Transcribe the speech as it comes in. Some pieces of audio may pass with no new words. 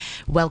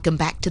Welcome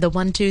back to the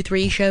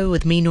 123 show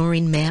with me,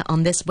 Noreen Mayer,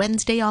 on this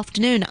Wednesday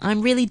afternoon.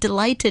 I'm really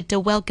delighted to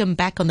welcome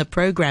back on the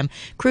program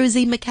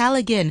Cruzy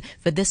McCalligan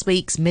for this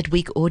week's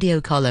midweek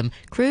audio column.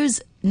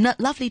 Cruz,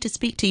 lovely to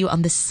speak to you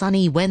on this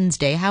sunny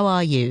Wednesday. How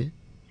are you?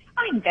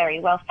 I'm very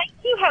well, thank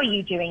you. How are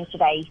you doing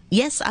today?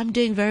 Yes, I'm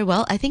doing very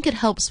well. I think it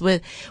helps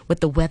with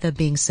the weather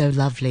being so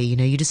lovely. You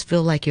know, you just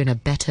feel like you're in a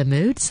better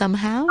mood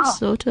somehow,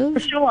 sort of. For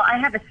sure. I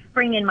have a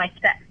spring in my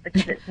steps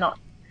because it's not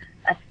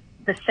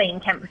the same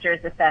temperature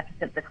as the surface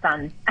of the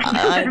sun.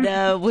 I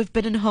know. We've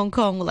been in Hong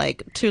Kong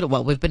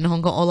we've been in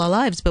Hong Kong all our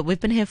lives, but we've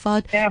been here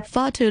far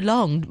too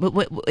long.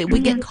 We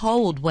get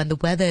cold when the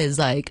weather is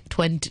like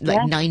 19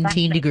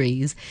 exactly.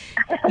 degrees.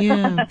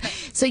 Yeah.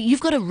 So you've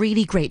got a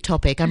really great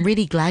topic. I'm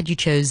really glad you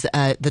chose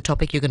the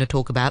topic you're going to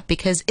talk about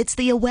because it's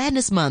the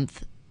awareness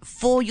month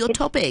for your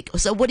topic.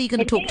 So what are you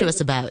going to talk to us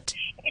about?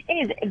 It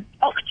is.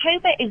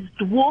 October is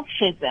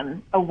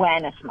Dwarfism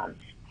Awareness Month.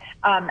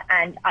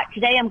 And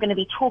today I'm going to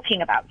be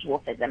talking about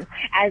dwarfism,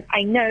 as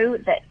I know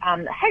that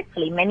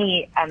hopefully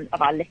many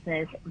of our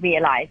listeners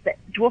realize that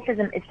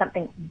dwarfism is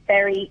something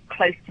very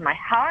close to my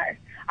heart.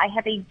 I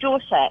have a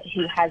daughter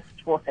who has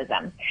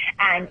dwarfism,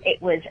 and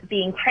it was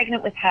being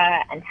pregnant with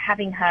her and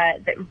having her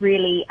that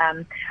really,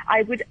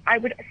 I would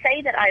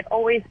say that I've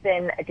always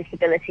been a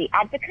disability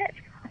advocate,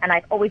 and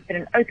I've always been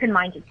an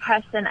open-minded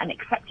person and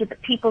accepted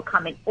that people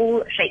come in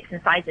all shapes and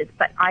sizes,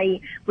 but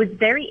I was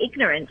very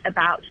ignorant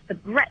about the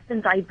breadth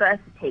and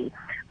diversity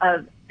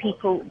of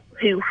people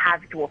who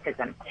have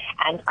dwarfism,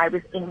 and I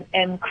was I've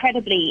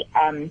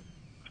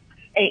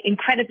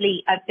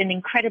been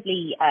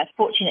incredibly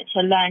fortunate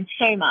to learn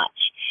so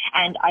much,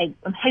 and I'm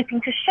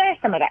hoping to share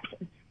some of that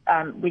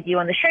with you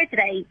on the show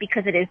today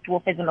because it is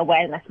Dwarfism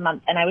Awareness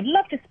Month, and I would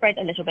love to spread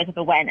a little bit of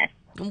awareness.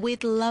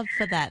 We'd love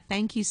for that.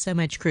 Thank you so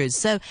much, Cruz.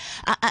 So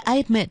I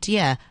admit,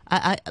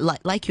 I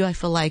like you, I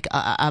feel like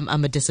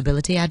I'm a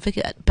disability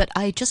advocate, but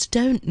I just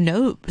don't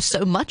know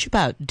so much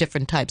about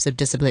different types of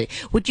disability.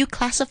 Would you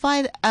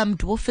classify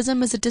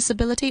dwarfism as a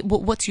disability?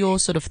 What's your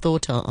sort of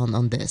thought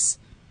on this?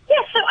 Yeah,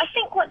 so I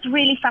think what's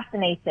really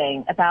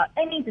fascinating about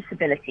any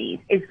disabilities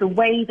is the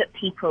way that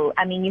people,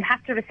 I mean, you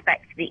have to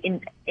respect the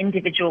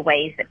individual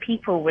ways that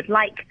people would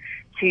like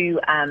to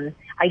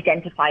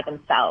identify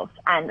themselves.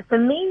 And for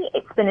me,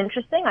 it's been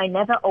interesting. I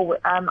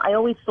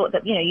always thought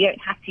that, you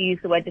don't have to use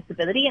the word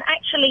disability. And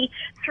actually,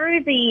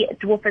 through the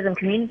dwarfism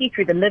community,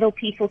 through the little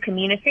people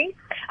community,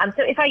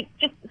 so if I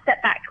just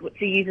step back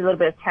to use a little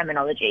bit of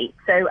terminology.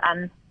 So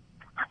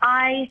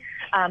I,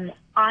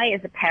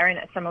 as a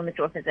parent of someone with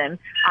dwarfism,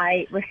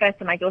 I refer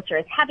to my daughter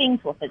as having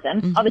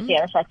dwarfism. Mm-hmm. Obviously,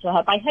 I refer to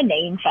her by her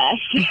name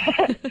first.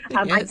 Yes.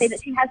 I say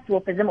that she has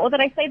dwarfism, or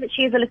that I say that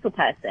she is a little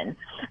person.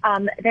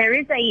 There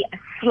is a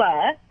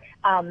slur,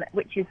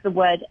 which is the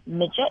word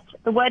midget.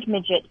 The word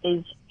midget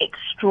is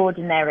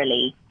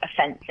extraordinarily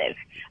offensive.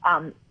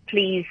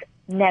 Please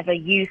never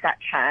use that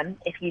term.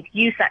 If you've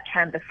used that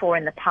term before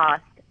in the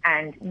past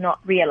and not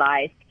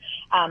realized,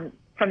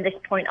 from this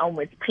point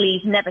onwards,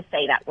 please never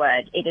say that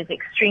word. It is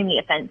extremely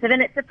offensive,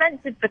 and it's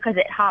offensive because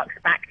it harks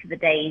back to the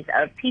days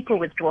of people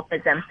with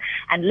dwarfism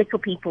and little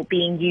people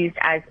being used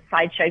as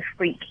sideshow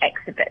freak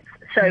exhibits.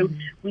 So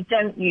we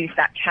don't use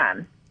that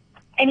term.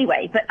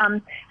 Anyway, but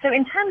so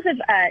in terms of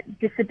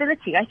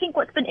disability, I think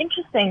what's been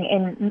interesting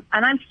and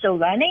I'm still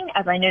learning,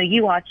 as I know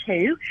you are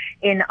too,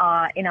 in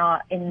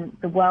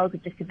the world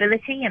of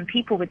disability and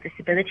people with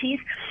disabilities,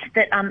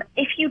 that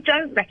if you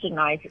don't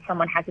recognise that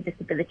someone has a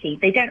disability,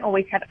 they don't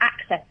always have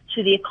access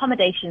to the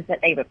accommodations that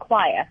they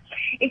require.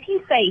 If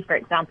you say, for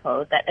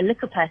example, that a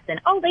little person,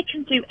 they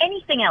can do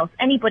anything else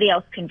anybody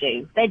else can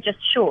do, they're just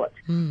short.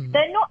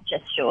 They're not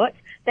just short.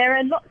 There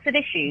are lots of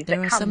issues.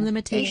 There are some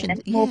limitations.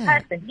 A small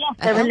person. Yes,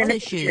 there are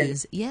limitations.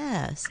 Issues.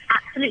 Yes.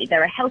 Absolutely.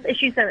 There are health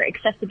issues, there are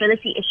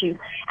accessibility issues.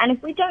 And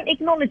if we don't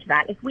acknowledge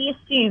that, if we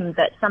assume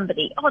that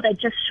somebody, they're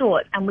just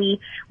short, and we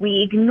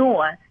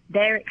ignore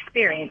their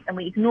experience and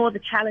we ignore the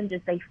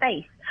challenges they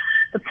face,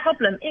 the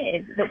problem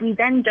is that we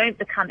then don't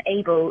become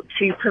able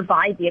to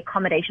provide the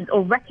accommodations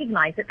or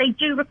recognize that they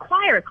do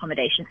require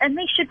accommodations and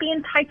they should be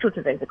entitled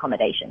to those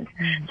accommodations.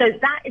 So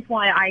that is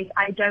why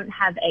I don't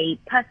have a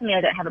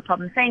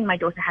problem saying my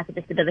daughter has a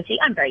disability.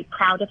 I'm very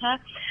proud of her.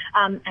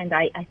 And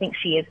I think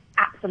she is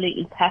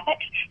absolutely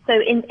perfect.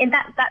 So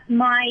that's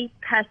my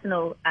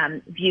personal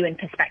view and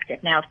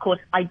perspective. Now, of course,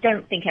 I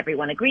don't think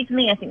everyone agrees with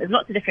me. I think there's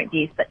lots of different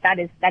views, but that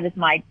is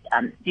my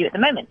view at the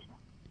moment.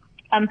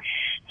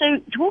 So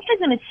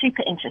dwarfism is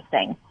super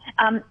interesting.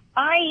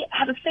 I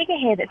have a figure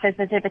here that says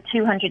there's over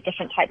 200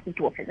 different types of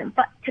dwarfism,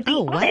 but to be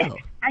honest,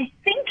 I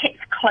think it's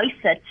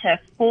closer to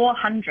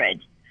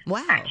 400.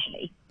 Wow.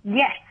 Actually.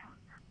 Yes.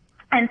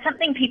 And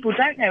something people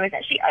don't know is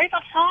actually over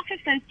half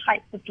of those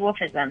types of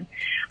dwarfism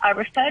are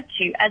referred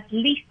to as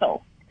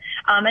lethal.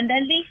 And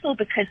they're lethal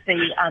because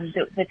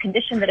the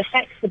condition that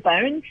affects the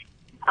bones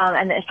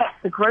and that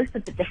affects the growth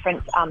of the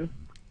different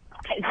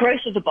growth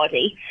of the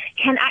body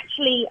can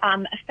actually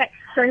affect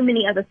so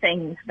many other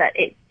things that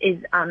it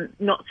is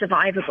not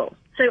survivable.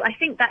 So I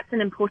think that's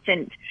an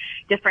important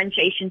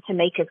differentiation to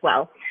make as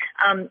well.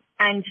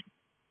 And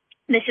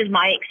This is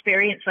my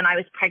experience when I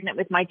was pregnant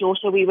with my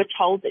daughter. We were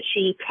told that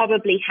she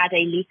probably had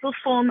a lethal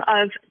form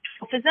of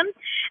dwarfism,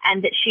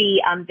 and that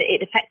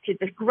it affected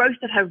the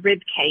growth of her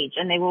rib cage,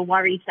 and they were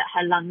worried that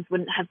her lungs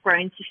wouldn't have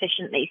grown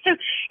sufficiently. So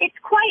it's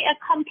quite a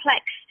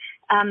complex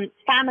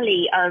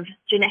family of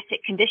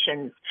genetic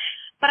conditions.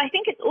 But I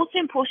think it's also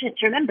important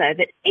to remember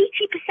that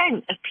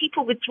 80% of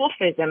people with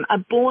dwarfism are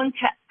born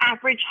to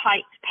average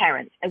height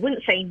parents. I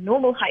wouldn't say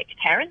normal height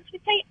parents,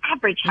 we'd say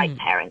average height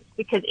parents,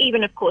 because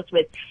even, of course,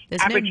 with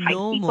there's average no height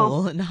normal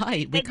people, in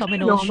height. We come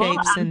in all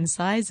shapes and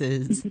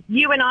sizes.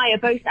 You and I are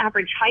both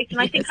average height,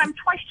 and I think I'm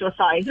twice your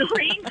size,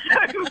 Lorraine.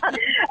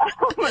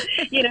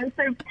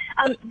 So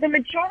the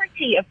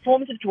majority of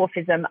forms of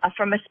dwarfism are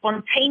from a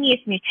spontaneous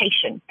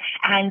mutation.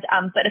 And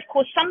but of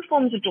course, some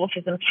forms of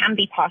dwarfism can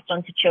be passed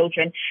on to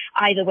children,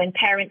 either when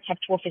parents have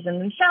dwarfism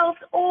themselves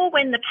or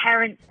when the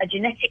parents are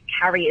genetic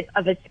carriers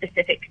of a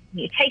specific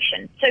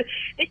mutation. So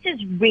this is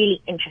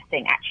really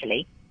interesting,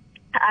 actually.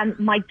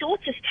 My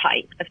daughter's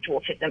type of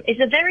dwarfism is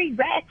a very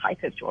rare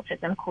type of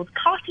dwarfism called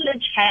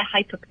cartilage hair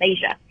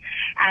hyperplasia,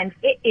 and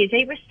it is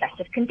a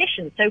recessive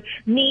condition. So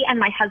me and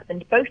my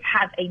husband both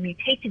have a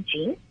mutated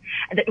gene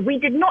that we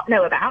did not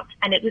know about,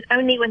 and it was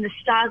only when the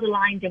stars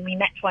aligned and we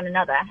met one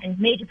another and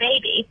made a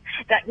baby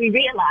that we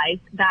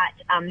realized that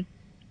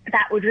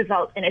that would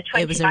result in a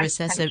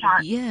 25%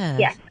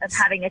 chance of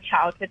having a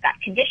child with that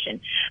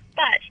condition.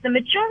 But the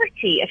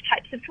majority of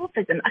types of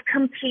dwarfism are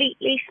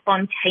completely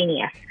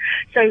spontaneous.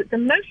 So the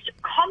most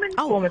common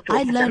form of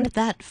dwarfism... I learned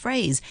that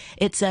phrase.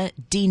 It's a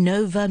de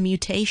novo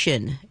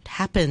mutation. It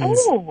happens.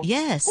 Oh,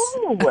 yes.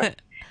 Oh, look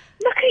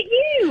at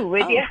you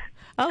with your...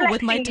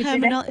 with my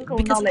terminology,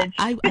 because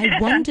I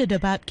wondered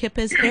about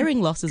Kippa's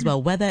hearing loss as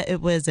well, whether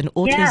it was an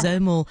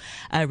autosomal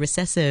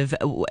recessive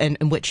in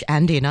which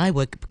Andy and I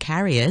were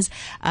carriers,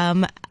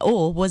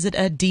 or was it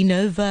a de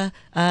novo,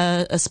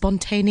 a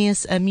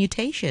spontaneous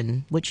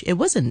mutation, which it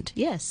wasn't.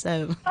 Yes.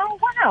 So. Oh,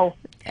 wow.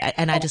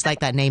 And I just like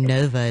that name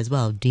Nova as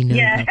well, de novo.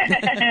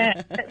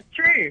 Yeah, that's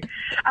true.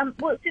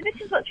 So this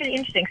is what's really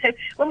interesting. So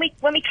when we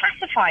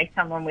classify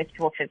someone with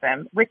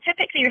dwarfism, we're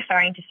typically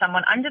referring to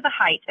someone under the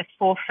height of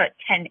 4 foot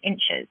 10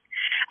 inches.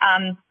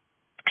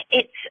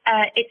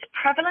 Its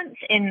prevalence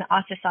in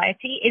our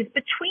society is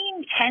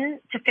between 10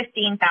 to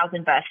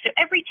 15,000 births. So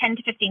every 10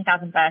 to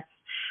 15,000 births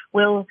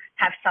will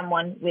have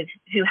someone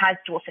who has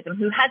dwarfism,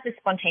 who has this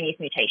spontaneous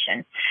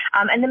mutation.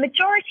 And the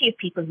majority of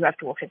people who have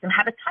dwarfism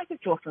have a type of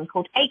dwarfism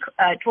called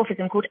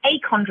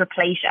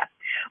achondroplasia,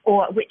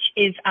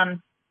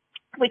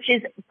 which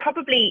is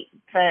probably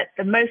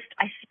the most,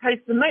 I suppose,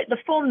 the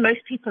form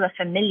most people are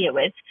familiar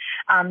with.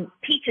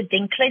 Peter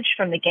Dinklage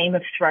from the Game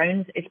of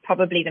Thrones is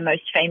probably the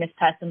most famous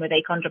person with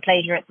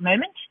achondroplasia at the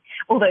moment,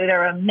 although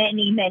there are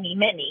many, many,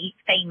 many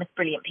famous,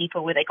 brilliant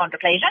people with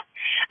achondroplasia.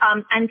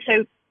 And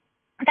so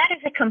that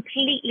is a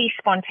completely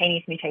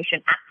spontaneous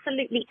mutation.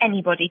 Absolutely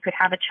anybody could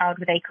have a child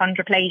with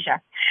achondroplasia.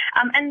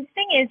 And the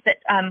thing is that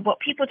what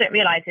people don't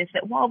realize is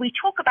that while we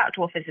talk about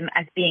dwarfism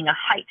as being a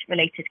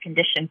height-related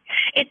condition,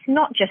 it's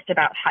not just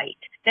about height.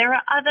 There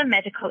are other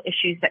medical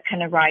issues that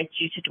can arise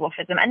due to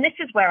dwarfism. And this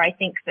is where I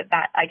think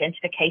that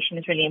identification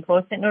is really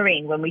important,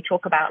 Noreen, when we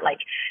talk about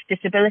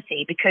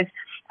disability, because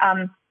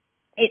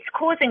it's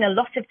causing a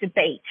lot of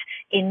debate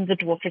in the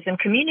dwarfism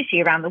community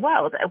around the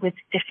world with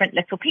different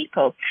little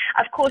people.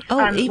 Of course,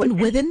 even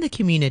within the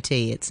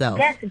community itself.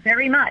 Yes,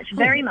 very much,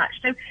 very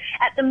much. So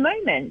at the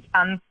moment,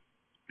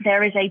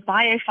 there is a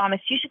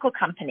biopharmaceutical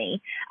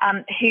company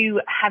who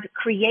have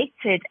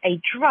created a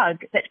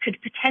drug that could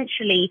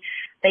potentially,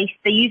 they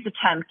use the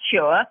term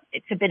cure.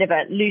 It's a bit of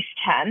a loose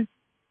term.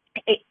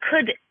 It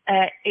could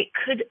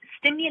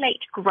stimulate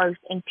growth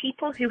in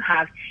people who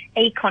have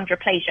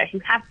achondroplasia, who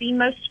have the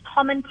most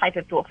common type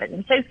of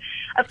dwarfism. So,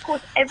 of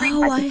course,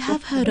 I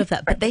have heard of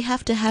that, but they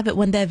have to have it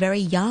when they're very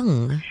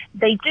young.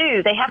 They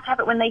do. They have to have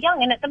it when they're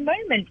young. And at the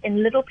moment,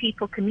 in little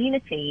people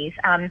communities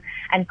and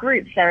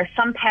groups, there are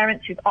some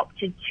parents who've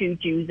opted to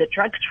do the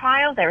drug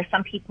trial. There are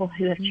some people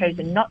who have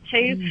chosen not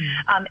to.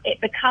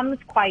 It becomes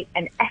quite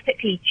an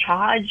ethically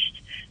charged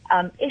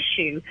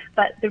issue,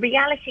 but the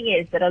reality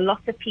is that a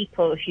lot of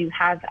people who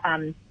have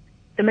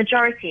the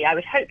majority, I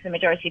would hope the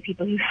majority of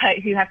people who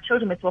have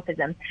children with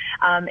dwarfism,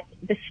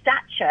 the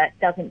stature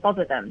doesn't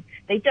bother them.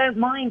 They don't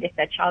mind if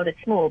their child is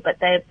small,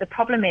 but the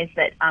problem is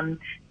that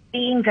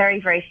being very,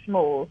 very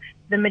small,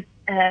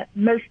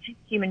 most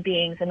human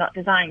beings are not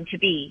designed to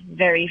be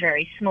very,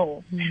 very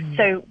small.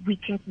 So we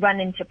can run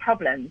into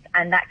problems,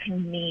 and that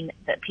can mean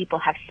that people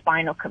have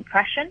spinal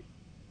compression.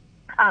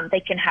 They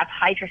can have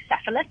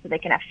hydrocephalus, so they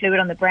can have fluid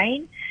on the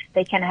brain.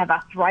 They can have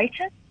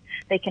arthritis.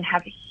 They can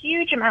have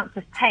huge amounts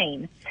of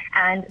pain.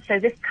 And so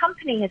this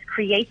company has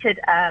created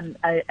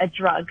a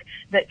drug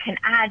that can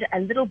add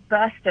a little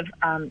burst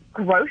of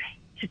growth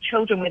to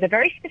children with a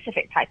very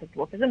specific type of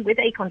dwarfism, with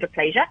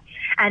achondroplasia,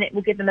 and it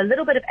will give them a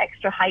little bit of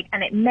extra height,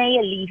 and it may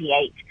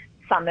alleviate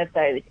some of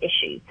those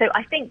issues. So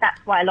I think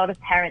that's why a lot of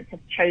parents have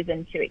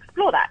chosen to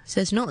explore that.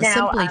 So it's not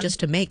simply just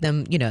to make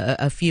them,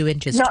 a few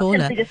inches taller.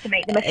 Not simply just to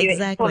make them a few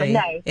inches taller,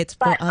 no. It's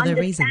for other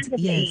reasons.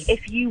 Yes.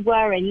 If you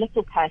were a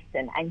little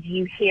person and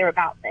you hear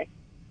about this,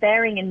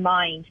 bearing in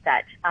mind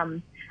that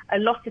a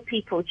lot of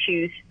people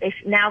choose, if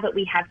now that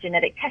we have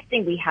genetic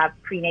testing, we have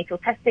prenatal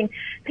testing,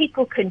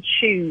 people can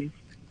choose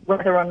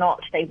whether or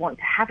not they want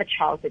to have a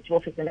child with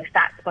dwarfism. If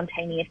that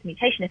spontaneous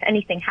mutation, if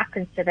anything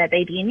happens to their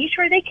baby in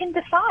utero, they can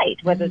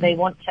decide whether they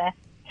want to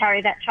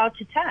carry that child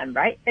to term,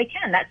 right? They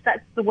can.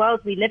 That's the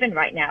world we live in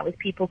right now, is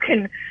people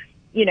can,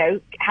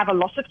 have a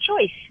lot of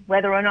choice,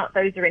 whether or not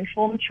those are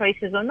informed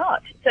choices or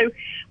not. So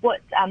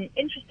what's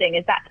interesting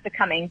is that's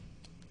becoming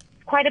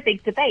quite a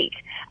big debate.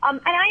 And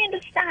I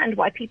understand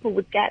why people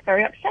would get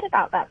very upset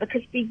about that,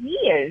 because for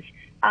years,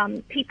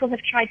 people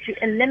have tried to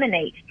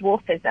eliminate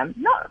dwarfism,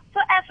 not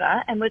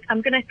forever. And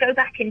I'm going to go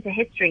back into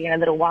history in a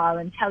little while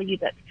and tell you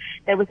that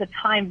there was a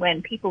time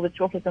when people with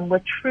dwarfism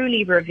were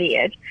truly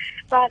revered.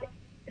 But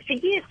for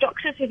years,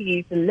 doctors have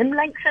used limb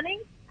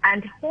lengthening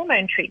and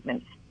hormone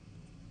treatments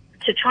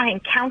to try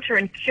and counter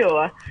and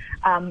cure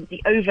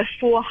the over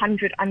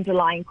 400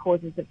 underlying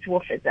causes of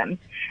dwarfism.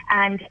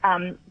 And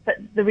but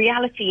the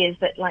reality is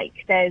that,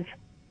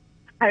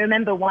 I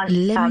remember once...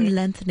 Limb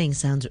lengthening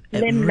sounds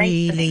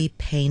really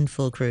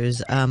painful,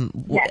 Cruz.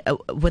 Yes.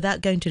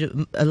 Without going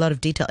into a lot of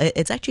detail,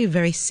 it's actually a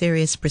very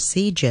serious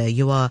procedure.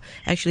 You are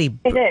actually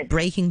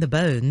breaking the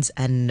bones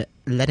and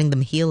letting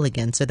them heal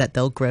again so that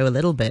they'll grow a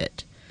little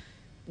bit.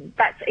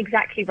 That's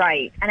exactly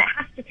right. And it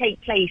has to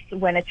take place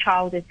when a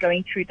child is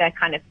going through their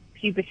kind of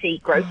puberty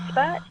growth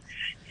spurt.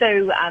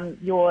 So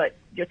you're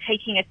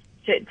taking it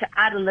to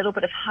add a little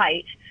bit of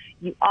height.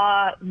 You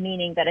are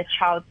meaning that a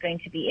child's going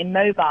to be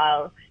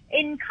immobile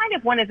in kind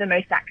of one of the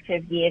most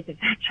active years of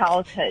their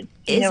childhood.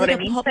 You know what I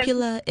mean?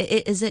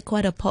 Is it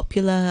quite a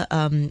popular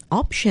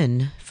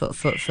option for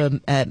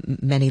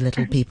many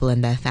little people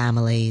and their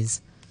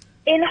families?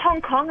 In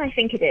Hong Kong, I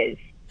think it is.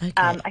 Okay.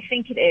 I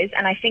think it is,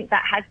 and I think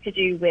that has to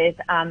do with,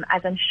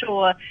 as I'm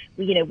sure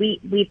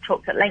we've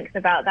talked at length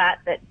about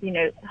that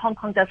Hong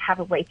Kong does have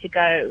a way to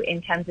go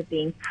in terms of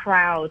being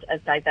proud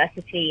of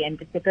diversity and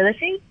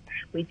disability.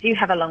 We do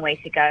have a long way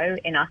to go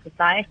in our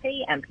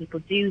society, and people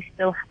do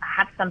still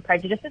have some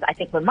prejudices. I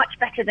think we're much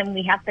better than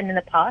we have been in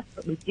the past,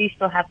 but we do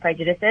still have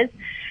prejudices,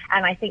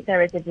 and I think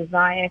there is a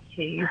desire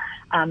to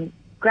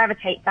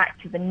gravitate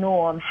back to the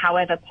norm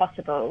however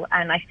possible.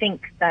 And I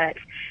think that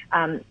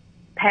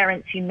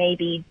parents who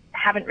maybe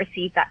haven't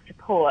received that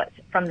support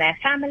from their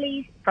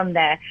families, from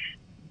their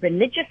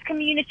religious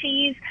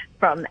communities,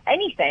 from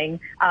anything,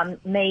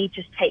 may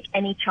just take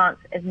any chance,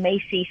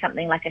 may see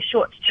something like a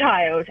short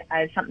child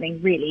as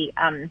something really,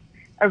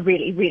 a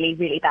really, really,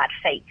 really bad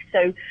fate.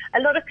 So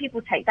a lot of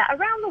people take that.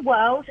 Around the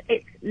world,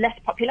 it's less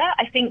popular.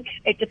 I think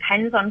it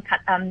depends on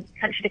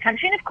country to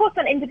country, and of course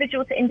on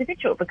individual to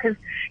individual, because,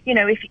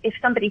 if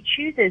somebody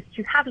chooses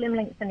to have limb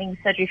lengthening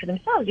surgery for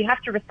themselves, you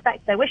have to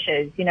respect their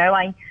wishes.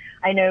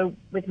 I know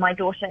with my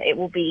daughter, it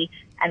will be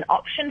an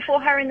option for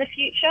her in the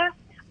future.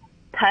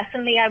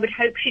 Personally, I would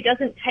hope she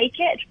doesn't take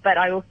it, but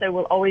I also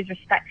will always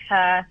respect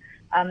her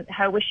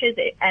wishes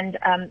and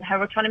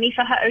her autonomy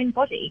for her own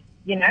body,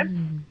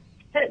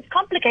 So it's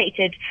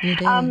complicated.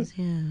 It is,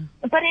 yeah.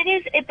 But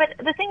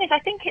but the thing is, I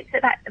think it's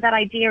that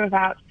idea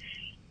about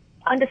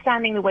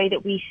understanding the way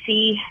that we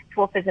see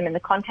dwarfism in the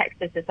context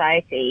of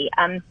society.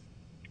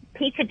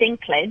 Peter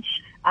Dinklage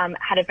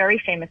had a very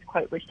famous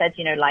quote which said,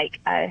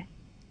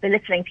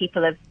 belittling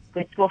people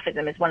with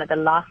dwarfism is one of the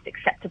last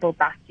acceptable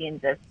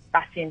bastions of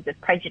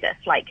prejudice.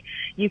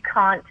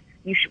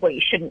 You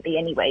shouldn't be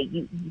anyway.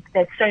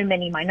 There's so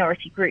many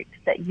minority groups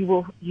that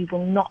you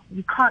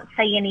can't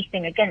say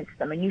anything against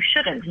them, and you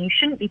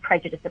shouldn't be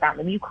prejudiced about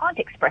them. You can't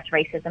express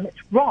racism.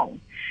 It's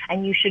wrong.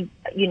 And you should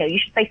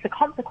face the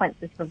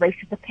consequences for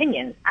racist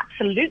opinions.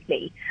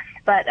 Absolutely.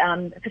 But,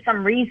 for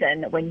some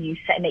reason, when you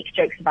make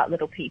jokes about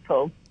little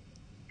people,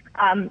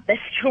 they're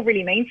still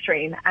really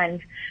mainstream.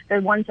 And the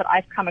ones that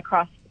I've come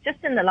across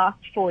just in the last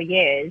 4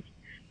 years,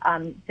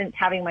 since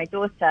having my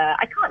daughter,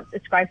 I can't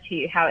describe to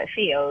you how it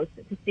feels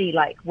to see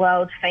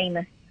world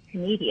famous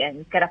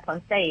comedians get up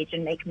on stage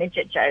and make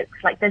midget jokes.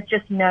 There's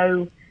just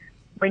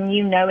when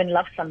you know and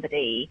love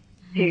somebody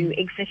who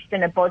exists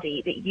in a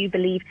body that you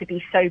believe to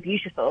be so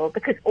beautiful,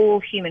 because all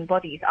human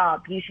bodies are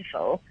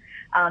beautiful,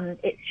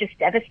 it's just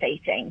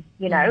devastating,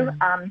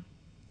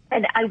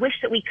 and I wish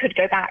that we could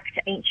go back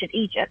to ancient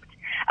Egypt,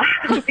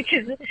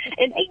 because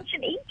in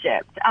ancient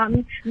Egypt,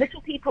 little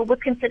people were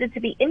considered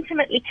to be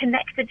intimately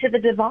connected to the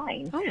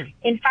divine. Oh.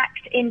 In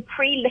fact, in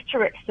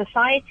pre-literate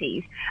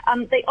societies,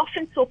 they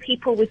often saw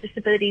people with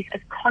disabilities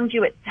as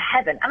conduits to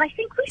heaven. And I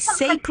think we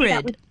sometimes sacred. See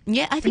that with,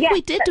 yeah, I think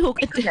we did talk.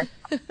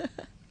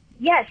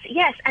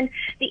 Yes. And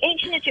the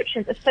ancient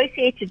Egyptians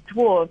associated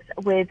dwarves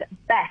with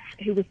Beth,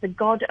 who was the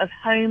god of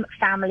home,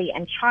 family,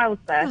 and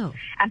childbirth,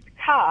 and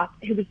Ptah,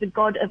 who was the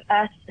god of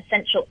Earth's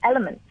essential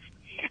elements.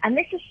 And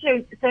this is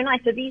so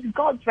nice. So these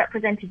gods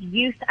represented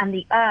youth and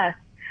the earth,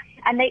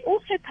 and they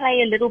also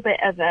play a little bit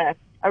of a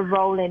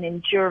role in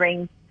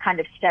enduring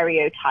kind of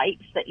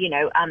stereotypes that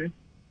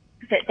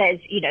that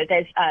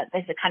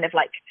there's a kind of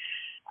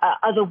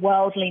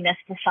otherworldliness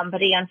to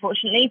somebody,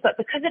 unfortunately, but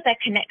because of their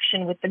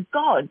connection with the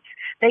gods,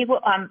 they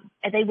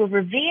were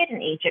revered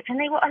in Egypt, and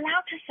they were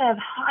allowed to serve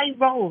high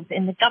roles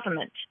in the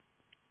government.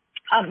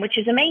 which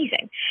is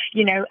amazing,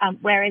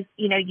 whereas,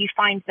 you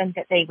find them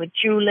that they were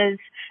jewelers,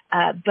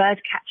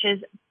 bird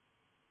catchers,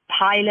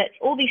 pilots,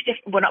 all these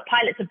different, well, not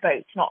pilots of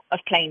boats, not of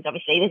planes,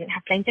 obviously. They didn't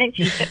have planes, they didn't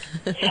use it.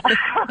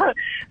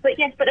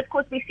 But of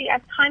course, we see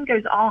as time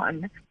goes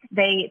on,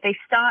 they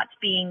start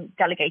being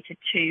relegated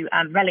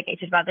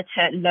rather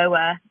to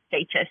lower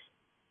status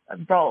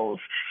roles.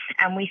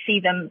 And we see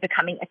them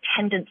becoming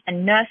attendants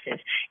and nurses.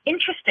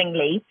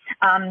 Interestingly,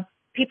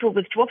 people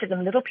with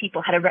dwarfism, little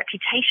people, had a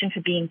reputation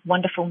for being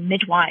wonderful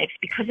midwives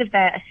because of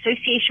their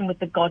association with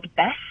the god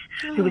Bes,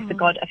 who was the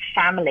god of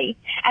family,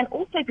 and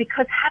also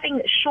because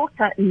having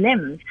shorter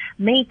limbs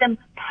made them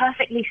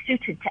perfectly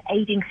suited to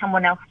aiding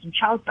someone else in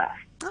childbirth.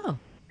 Oh,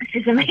 which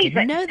is amazing.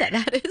 I didn't know that.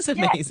 That is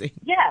amazing.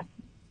 Yeah.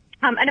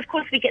 And of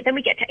course, we get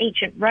to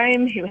ancient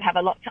Rome, who have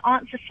a lot to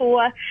answer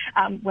for,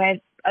 where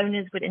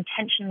owners would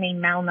intentionally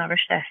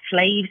malnourish their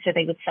slaves so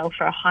they would sell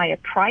for a higher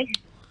price.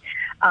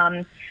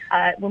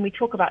 When we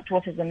talk about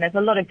dwarfism, there's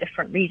a lot of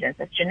different reasons.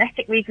 There's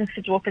genetic reasons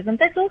for dwarfism.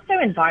 There's also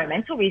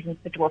environmental reasons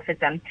for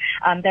dwarfism.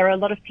 There are a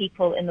lot of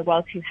people in the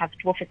world who have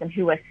dwarfism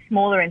who are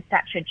smaller in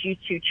stature due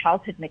to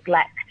childhood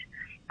neglect.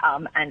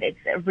 And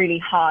it's a really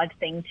hard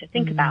thing to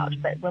think about.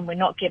 But when we're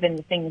not given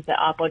the things that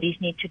our bodies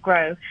need to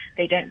grow,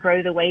 they don't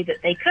grow the way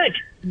that they could.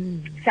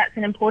 So that's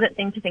an important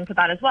thing to think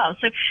about as well.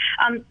 So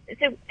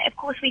of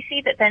course, we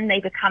see that then they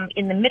become,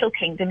 in the Middle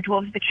Kingdom,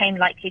 dwarves became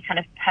likely kind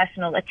of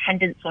personal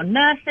attendants or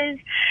nurses.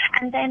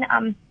 And then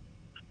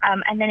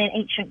in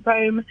ancient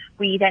Rome,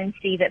 we then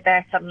see that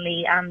they're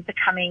suddenly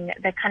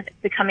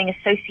becoming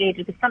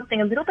associated with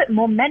something a little bit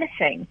more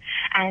menacing.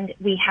 And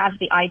we have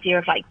the idea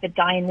of like the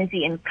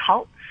Dionysian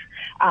cults,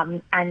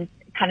 and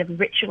kind of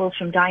rituals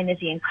from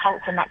Dionysian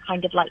cults, and that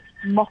kind of like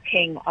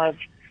mocking of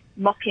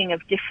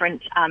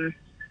different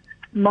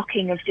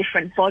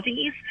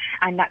bodies,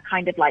 and that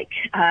kind of like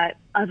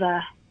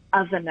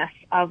otherness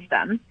of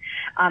them,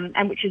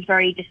 and which is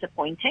very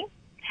disappointing.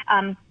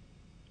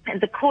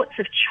 The courts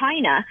of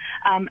China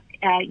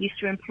used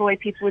to employ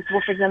people with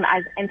dwarfism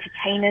as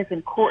entertainers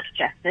and court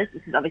jesters.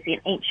 This is obviously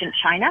in ancient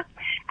China.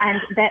 And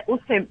there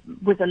also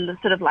was a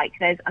sort of like,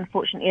 there's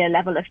unfortunately a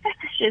level of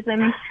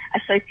fetishism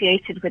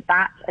associated with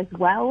that as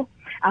well.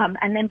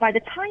 And then by the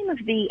time of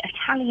the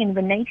Italian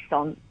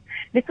Renaissance,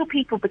 little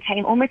people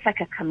became almost like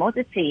a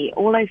commodity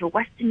all over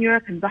Western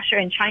Europe and Russia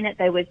and China.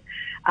 There was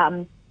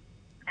kind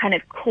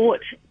of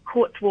court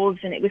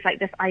dwarves, and it was like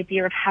this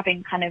idea of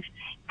having kind of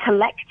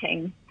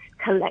collecting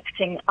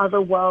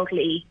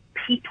otherworldly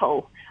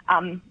people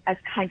as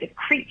kind of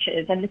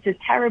creatures, and this is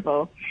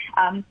terrible.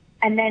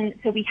 And then,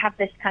 so we have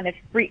this kind of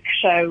freak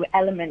show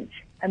element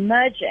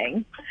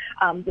emerging,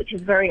 which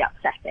is very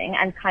upsetting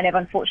and kind of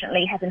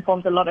unfortunately has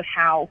informed a lot of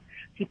how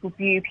people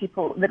view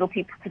little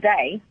people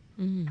today.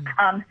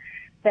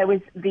 There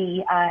was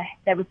the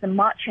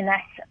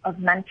Marchioness of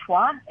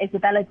Mantua,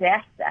 Isabella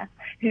d'Este,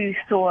 who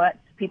saw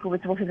people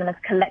with dwarfism as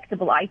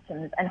collectible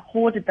items and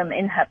hoarded them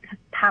in her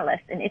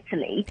palace in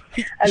Italy,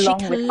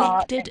 along with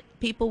art. She collected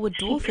people with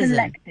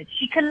dwarfism.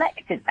 She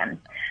collected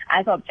them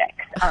as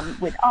objects,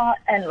 with art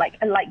and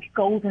like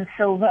gold and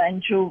silver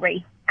and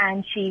jewelry.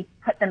 And she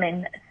put them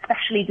in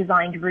specially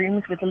designed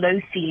rooms with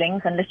low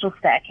ceilings and little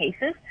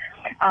staircases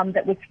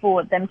that was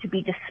for them to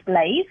be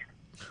displayed.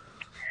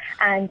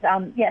 And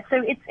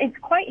so it's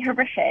quite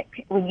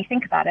horrific when you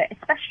think about it,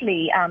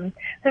 especially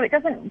so it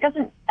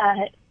doesn't.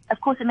 Of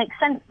course, it makes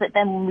sense that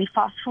then when we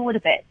fast forward a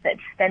bit, that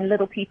then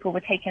little people were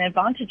taken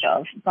advantage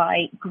of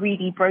by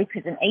greedy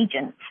brokers and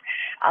agents,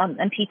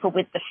 and people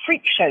with the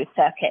freak show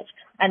circuit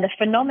and the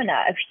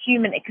phenomena of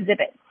human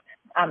exhibits,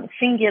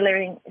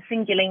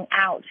 singling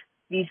out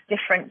these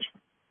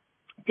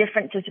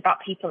differences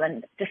about people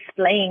and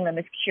displaying them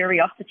as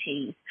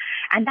curiosities.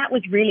 And that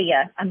was really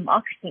a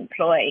marketing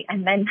ploy,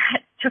 and then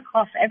that took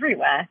off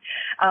everywhere.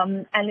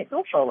 And it's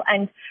awful.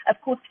 And of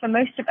course, for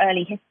most of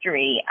early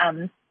history,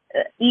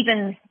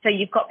 even so,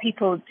 you've got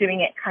people doing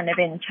it kind of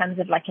in terms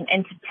of like an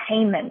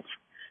entertainment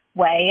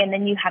way, and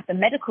then you have the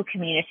medical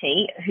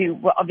community who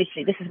were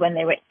obviously, this is when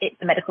the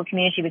medical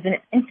community was in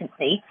its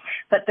infancy,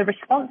 but the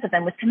response of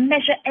them was to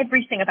measure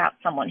everything about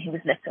someone who was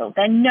little: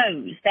 their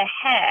nose, their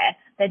hair,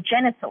 their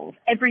genitals,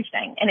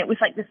 everything. And it was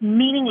like this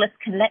meaningless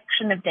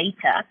collection of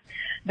data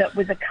that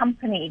was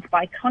accompanied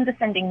by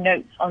condescending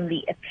notes on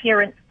the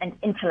appearance and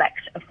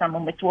intellect of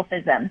someone with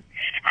dwarfism.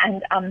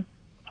 And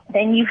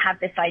then you have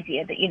this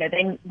idea that,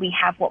 then we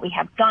have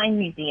dime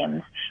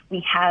museums. We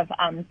have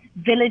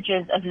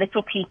villages of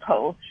little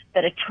people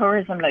that are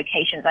tourism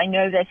locations. I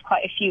know there's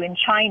quite a few in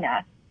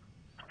China.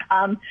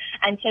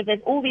 And so there's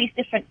all these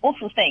different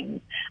awful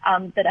things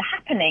that are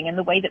happening and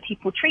the way that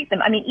people treat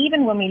them. I mean,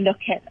 even when we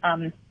look at,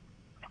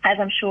 as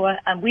I'm sure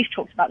we've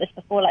talked about this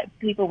before, like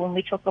people, when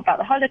we talk about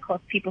the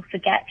Holocaust, people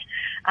forget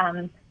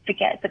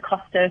the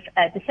cost of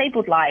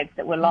disabled lives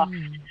that were lost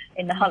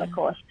in the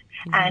Holocaust.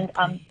 And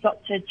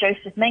Dr.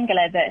 Joseph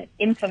Mengele, the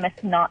infamous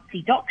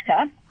Nazi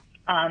doctor,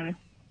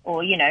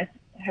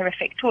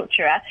 horrific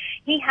torturer,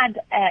 he kept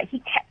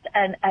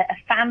a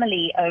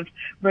family of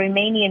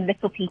Romanian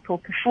little people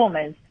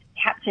performers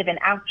captive in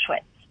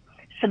Auschwitz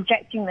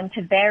subjecting them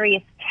to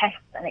various tests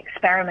and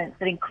experiments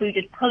that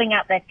included pulling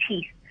out their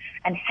teeth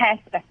and hair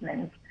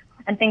specimens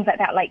and things like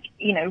that, like,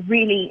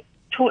 really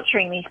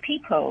torturing these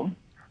people.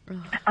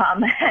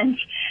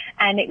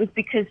 And it was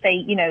because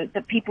they,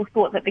 that people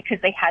thought that because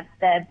they had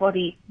their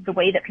body the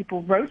way that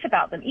people wrote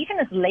about them, even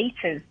as late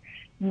as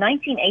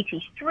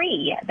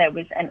 1983, there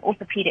was an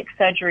orthopedic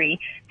surgery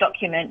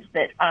document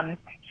that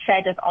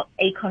said of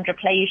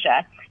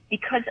achondroplasia,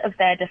 because of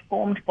their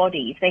deformed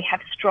bodies, they have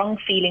strong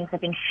feelings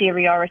of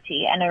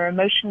inferiority and are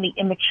emotionally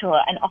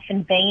immature and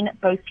often vain,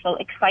 boastful,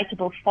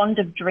 excitable, fond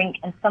of drink,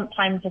 and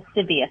sometimes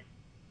lascivious.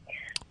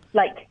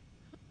 Like,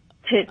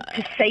 to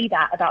say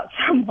that about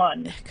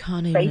someone, I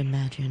can't even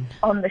imagine,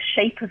 on the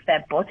shape of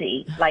their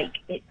body, like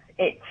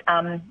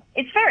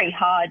it's very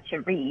hard to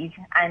read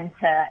and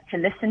to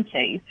listen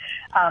to.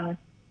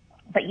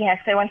 But yeah,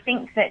 so I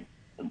think that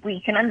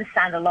we can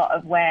understand a lot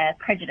of where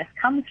prejudice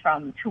comes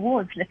from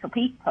towards little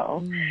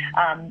people,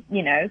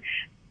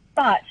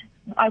 But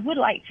I would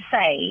like to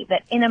say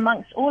that in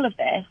amongst all of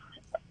this,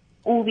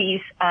 all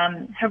these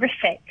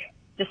horrific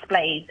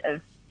displays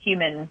of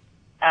human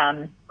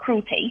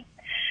cruelty,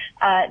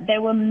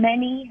 there were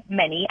many,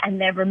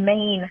 and there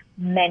remain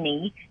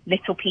many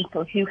little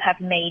people who have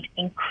made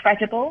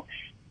incredible,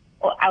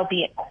 or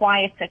albeit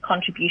quieter,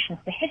 contributions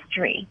to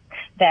history.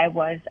 There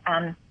was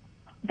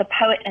the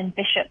poet and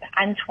bishop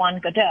Antoine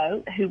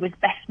Godot, who was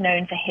best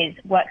known for his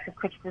works of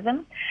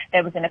criticism.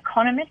 There was an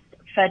economist,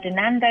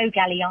 Ferdinando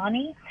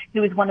Galiani,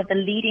 who was one of the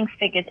leading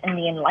figures in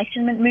the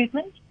Enlightenment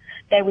movement.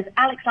 There was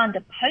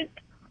Alexander Pope,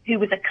 who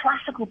was a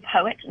classical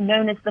poet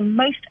known as the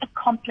most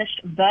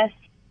accomplished verse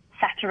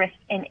satirist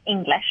in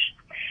English.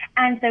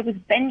 And there was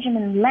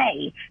Benjamin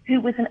Lay, who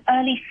was an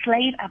early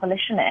slave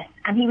abolitionist,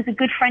 and he was a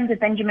good friend of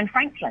Benjamin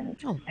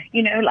Franklin's. Oh.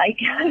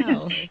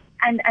 Wow.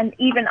 And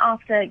even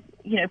after,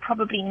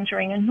 probably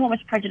enduring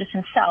enormous prejudice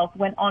himself,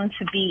 went on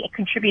to be a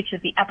contributor to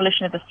the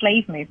abolition of the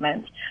slave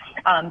movement.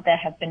 There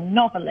have been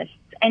novelists,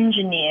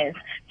 engineers.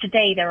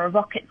 Today there are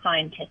rocket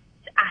scientists,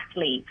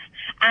 athletes,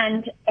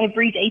 and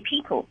everyday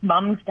people,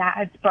 mums,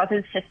 dads,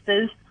 brothers,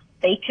 sisters,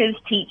 bakers,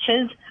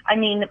 teachers. I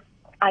mean,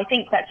 I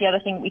think that's the other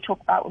thing we talk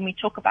about when we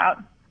talk about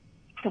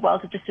the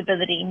world of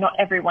disability. Not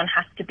everyone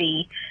has to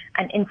be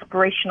an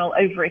inspirational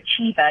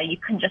overachiever. You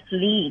can just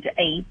lead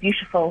a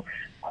beautiful,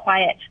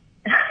 quiet,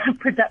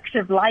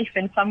 productive life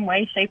in some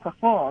way, shape, or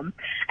form,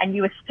 and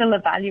you are still a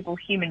valuable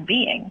human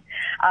being.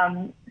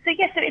 So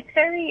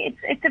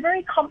it's a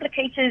very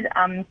complicated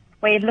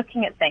way of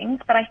looking at things,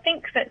 but I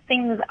think that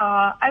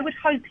I would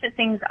hope that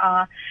things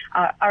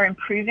are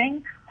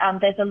improving.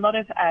 There's a lot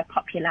of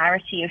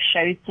popularity of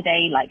shows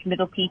today like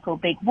Little People,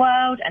 Big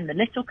World, and The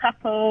Little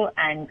Couple,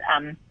 and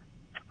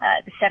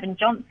the Seven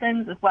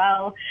Johnsons as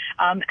well.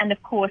 And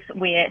of course,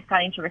 we're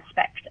starting to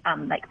respect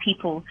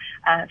people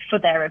for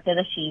their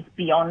abilities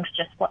beyond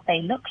just what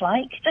they look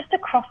like, just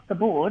across the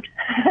board.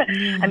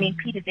 I mean,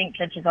 Peter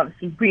Dinklage is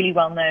obviously really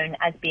well known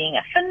as being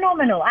a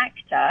phenomenal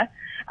actor.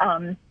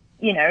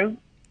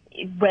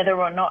 Whether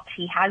or not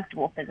he has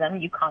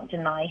dwarfism, you can't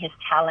deny his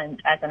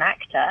talent as an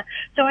actor.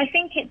 So I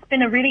think it's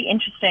been a really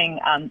interesting,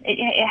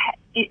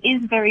 it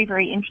is very,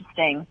 very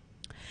interesting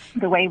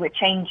the way we're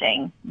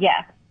changing.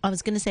 Yeah. I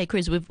was going to say,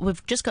 Cruz,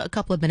 we've just got a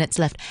couple of minutes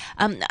left.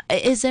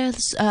 Is there?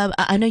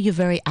 I know you're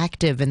very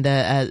active in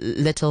the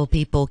little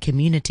people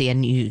community,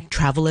 and you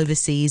travel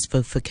overseas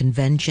for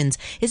conventions.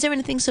 Is there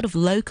anything sort of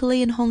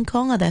locally in Hong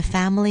Kong? Are there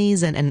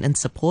families and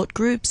support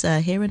groups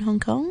here in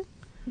Hong Kong?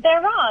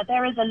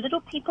 There is a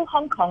Little People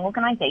Hong Kong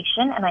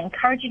organization, and I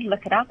encourage you to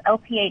look it up,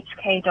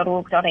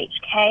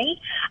 lphk.org.hk,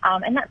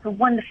 and that's a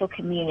wonderful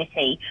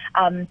community.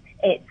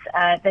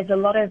 There's a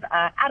lot of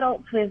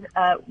adults with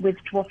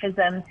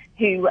dwarfism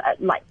who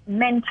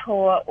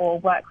mentor or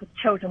work with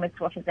children with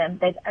dwarfism.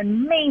 There's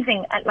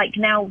amazing,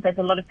 now there's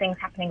a lot of things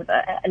happening with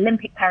the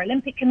Olympic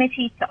Paralympic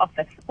Committee to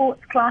offer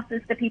sports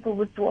classes to people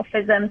with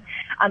dwarfism.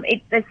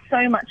 There's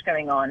so much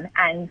going on,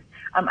 and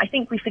I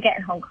think we forget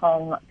in Hong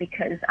Kong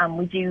because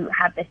we do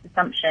have an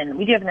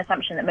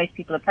assumption that most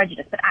people are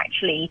prejudiced, but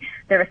actually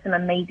there are some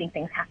amazing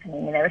things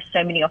happening, and there are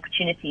so many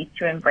opportunities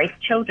to embrace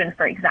children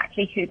for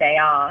exactly who they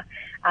are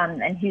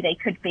and who they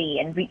could be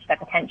and reach their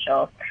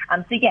potential.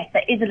 So yes,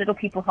 there is a Little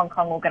People Hong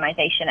Kong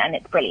organization, and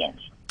it's brilliant.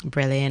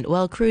 Brilliant.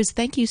 Well, Cruz,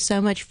 thank you so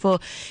much for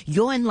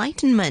your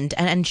enlightenment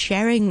and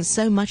sharing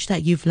so much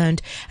that you've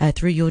learned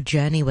through your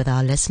journey with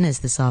our listeners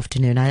this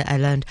afternoon. I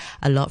learned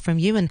a lot from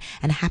you, and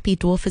happy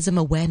Dwarfism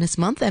Awareness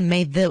Month, and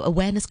may the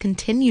awareness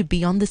continue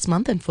beyond this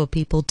month and for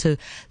people to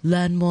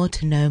learn more,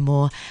 to know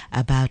more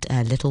about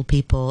little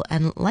people.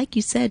 And like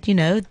you said,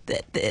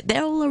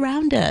 they're all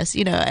around us,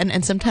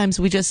 and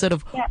sometimes we just sort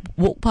of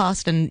walk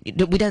past and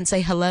we don't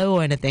say hello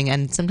or anything.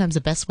 And sometimes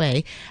the best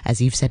way,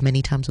 as you've said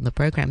many times on the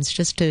program, is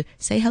just to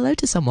say hello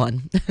to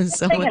someone.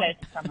 Say hello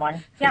to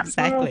someone. Yep,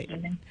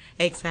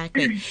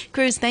 Exactly.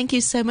 Cruz, thank you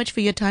so much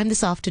for your time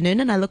this afternoon,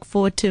 and I look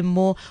forward to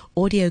more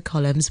audio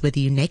columns with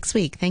you next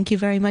week. Thank you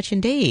very much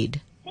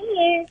indeed. See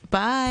you.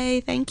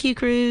 Bye. Thank you,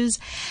 Cruz.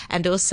 And also